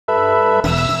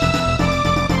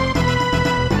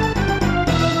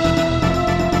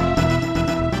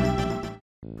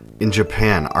In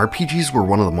Japan, RPGs were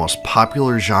one of the most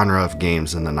popular genre of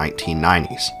games in the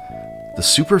 1990s. The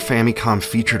Super Famicom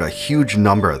featured a huge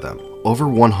number of them, over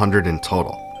 100 in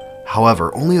total.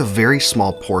 However, only a very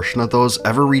small portion of those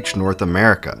ever reached North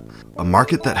America, a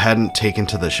market that hadn't taken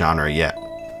to the genre yet.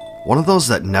 One of those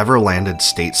that never landed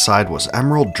stateside was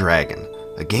Emerald Dragon,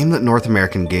 a game that North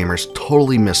American gamers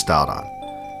totally missed out on.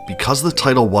 Because the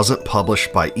title wasn't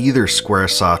published by either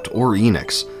Squaresoft or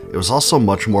Enix, it was also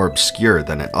much more obscure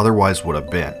than it otherwise would have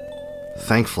been.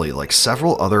 Thankfully, like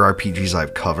several other RPGs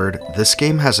I've covered, this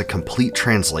game has a complete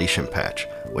translation patch,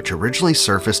 which originally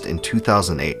surfaced in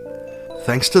 2008.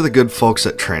 Thanks to the good folks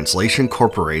at Translation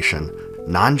Corporation,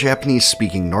 non-Japanese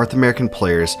speaking North American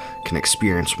players can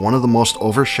experience one of the most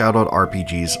overshadowed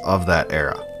RPGs of that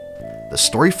era. The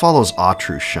story follows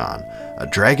Atrushan, a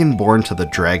dragon born to the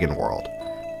dragon world.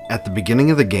 At the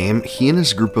beginning of the game, he and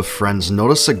his group of friends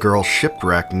notice a girl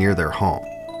shipwrecked near their home.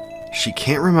 She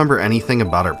can't remember anything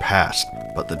about her past,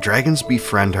 but the dragons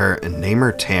befriend her and name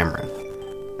her Tamrin.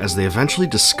 As they eventually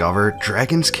discover,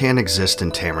 dragons can exist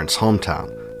in Tamrin's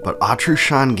hometown, but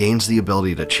Atrushan gains the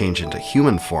ability to change into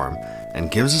human form and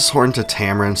gives his horn to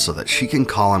Tamrin so that she can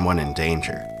call him when in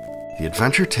danger. The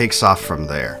adventure takes off from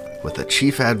there, with the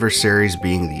chief adversaries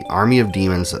being the army of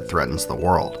demons that threatens the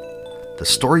world. The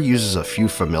story uses a few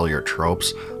familiar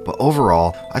tropes, but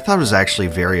overall, I thought it was actually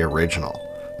very original.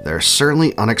 There are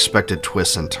certainly unexpected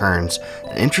twists and turns,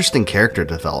 and interesting character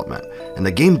development, and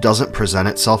the game doesn't present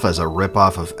itself as a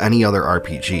ripoff of any other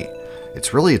RPG.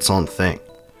 It's really its own thing.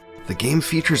 The game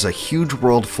features a huge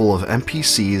world full of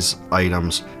NPCs,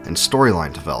 items, and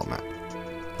storyline development.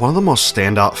 One of the most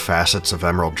standout facets of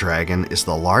Emerald Dragon is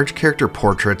the large character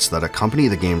portraits that accompany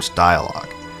the game's dialogue.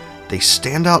 They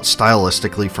stand out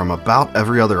stylistically from about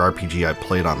every other RPG I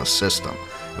played on the system,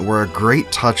 and were a great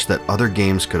touch that other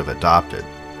games could have adopted.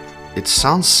 It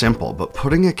sounds simple, but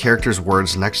putting a character's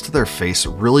words next to their face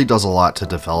really does a lot to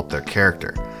develop their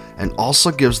character, and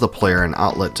also gives the player an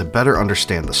outlet to better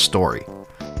understand the story.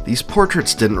 These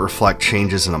portraits didn't reflect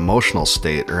changes in emotional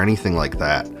state or anything like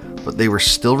that, but they were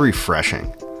still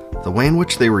refreshing. The way in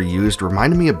which they were used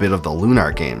reminded me a bit of the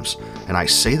Lunar games, and I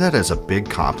say that as a big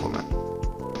compliment.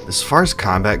 As far as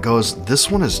combat goes,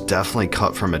 this one is definitely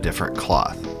cut from a different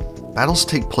cloth. Battles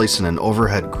take place in an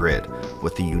overhead grid,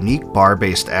 with a unique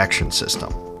bar-based action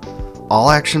system. All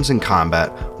actions in combat,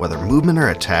 whether movement or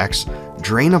attacks,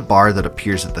 drain a bar that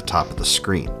appears at the top of the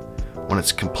screen. When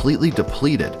it's completely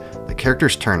depleted, the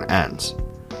character's turn ends.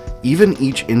 Even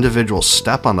each individual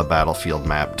step on the battlefield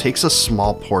map takes a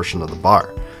small portion of the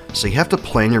bar, so you have to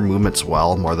plan your movements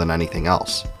well more than anything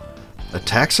else.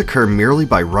 Attacks occur merely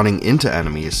by running into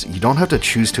enemies. You don't have to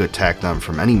choose to attack them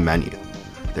from any menu.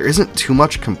 There isn't too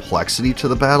much complexity to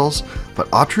the battles, but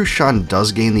Atrushan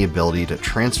does gain the ability to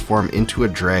transform into a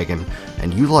dragon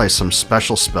and utilize some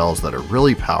special spells that are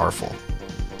really powerful.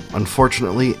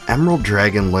 Unfortunately, Emerald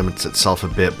Dragon limits itself a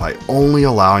bit by only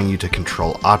allowing you to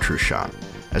control Atrushan,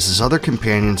 as his other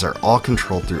companions are all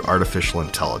controlled through artificial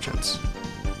intelligence.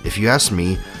 If you ask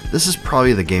me, this is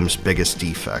probably the game's biggest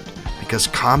defect, because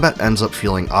combat ends up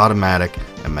feeling automatic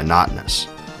and monotonous.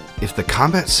 If the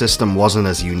combat system wasn't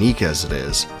as unique as it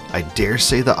is, I dare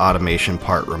say the automation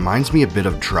part reminds me a bit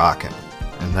of Draken,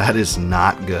 and that is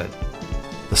not good.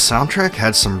 The soundtrack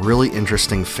had some really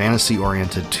interesting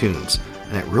fantasy-oriented tunes,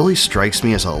 and it really strikes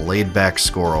me as a laid-back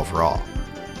score overall.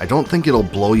 I don't think it'll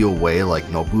blow you away like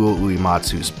Nobuo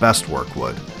Uematsu's best work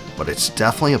would, but it's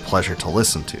definitely a pleasure to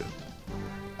listen to.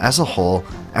 As a whole,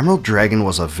 Emerald Dragon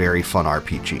was a very fun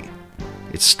RPG.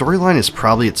 Its storyline is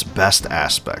probably its best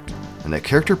aspect, and the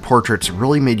character portraits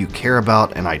really made you care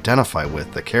about and identify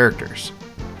with the characters.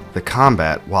 The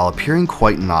combat, while appearing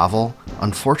quite novel,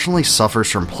 unfortunately suffers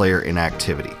from player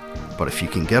inactivity, but if you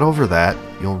can get over that,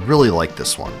 you'll really like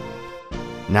this one.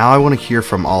 Now I want to hear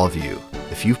from all of you.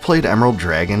 If you've played Emerald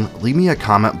Dragon, leave me a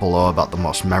comment below about the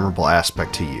most memorable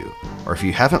aspect to you, or if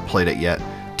you haven't played it yet,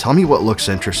 tell me what looks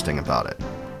interesting about it.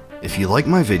 If you like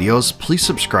my videos, please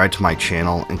subscribe to my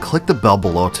channel and click the bell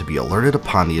below to be alerted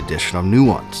upon the addition of new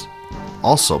ones.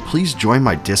 Also, please join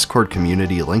my Discord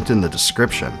community linked in the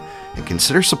description, and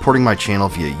consider supporting my channel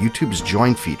via YouTube's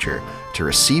Join feature to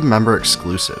receive member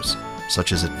exclusives,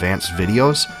 such as advanced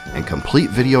videos and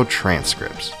complete video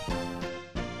transcripts.